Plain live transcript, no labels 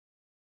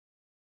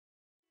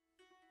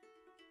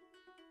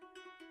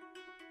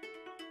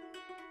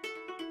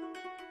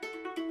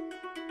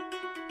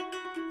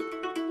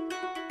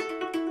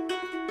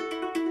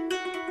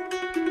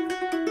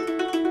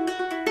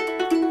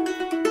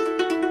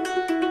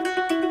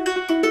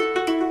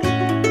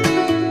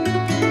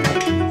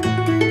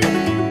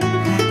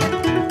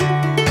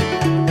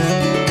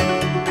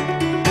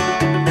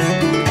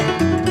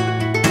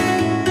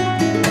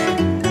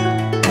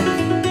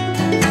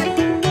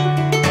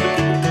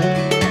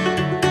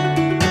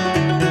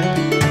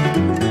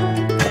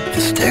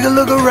Take a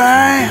look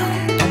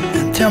around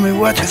and tell me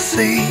what you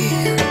see.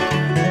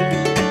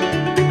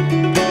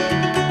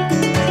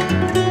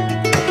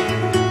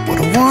 What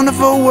a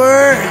wonderful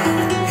world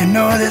you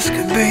know this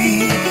could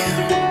be.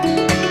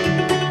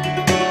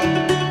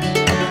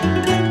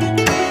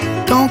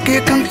 Don't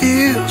get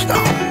confused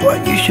on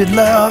what you should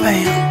love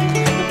and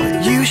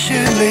what you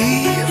should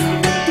leave.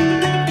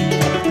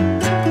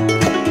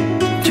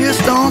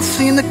 Just don't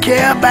seem to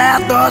care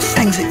about those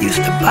things that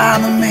used to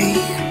bother me.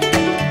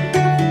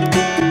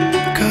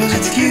 'Cause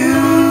it's you,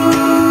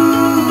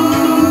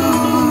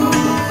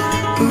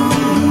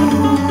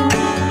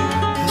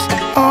 it's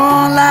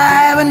all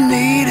I ever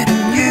needed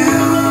in you.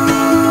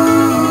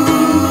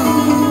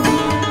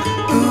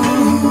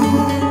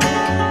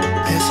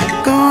 It's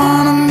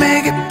gonna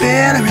make it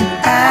better,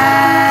 and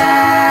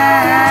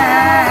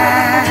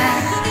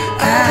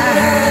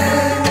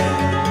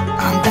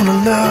I'm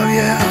gonna love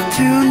you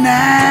tonight.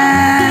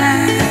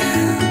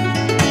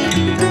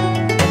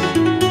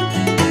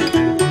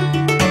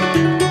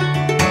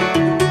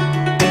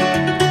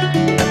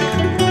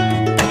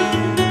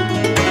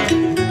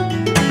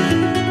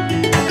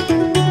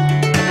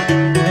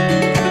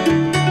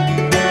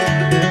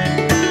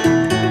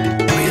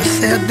 Well, you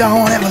said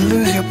don't ever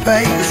lose your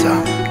pace or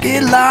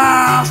get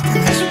lost in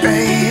this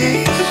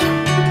race.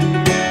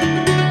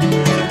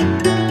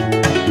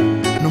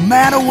 No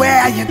matter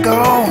where you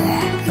go,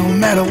 no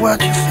matter what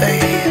you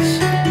face,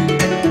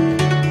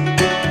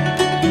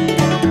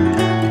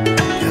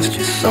 there's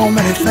just so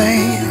many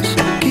things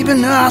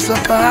keeping us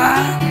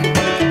apart.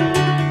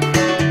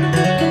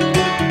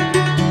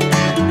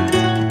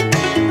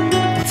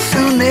 But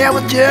soon they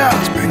will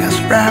just bring us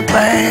right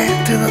back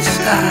to the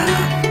start.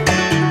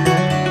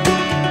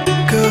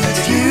 'Cause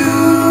it's you,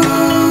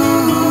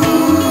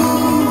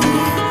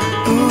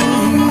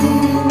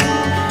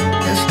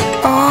 it's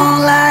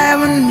all I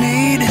ever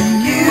need in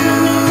you.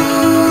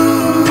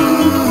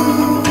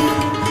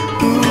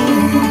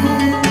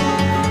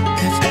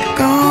 It's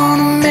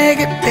gonna make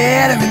it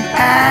better,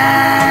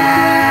 and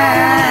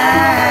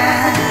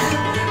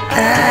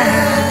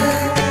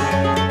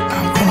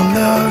I'm gonna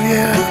love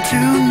you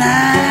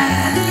tonight.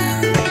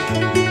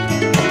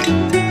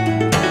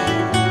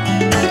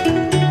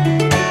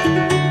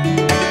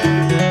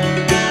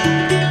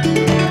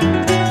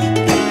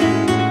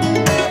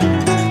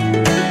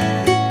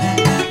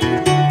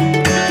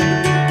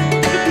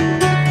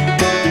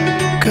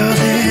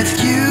 It's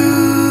you,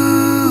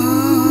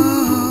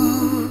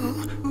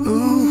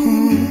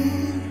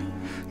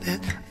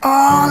 that's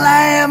all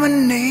I ever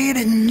need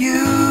in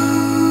you.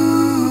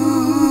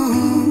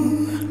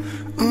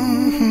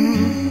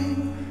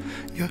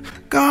 You're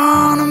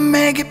gonna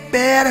make it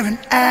better, and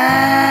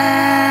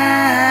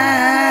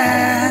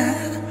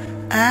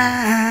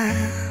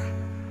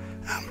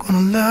I'm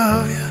gonna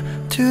love you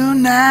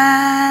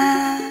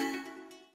tonight.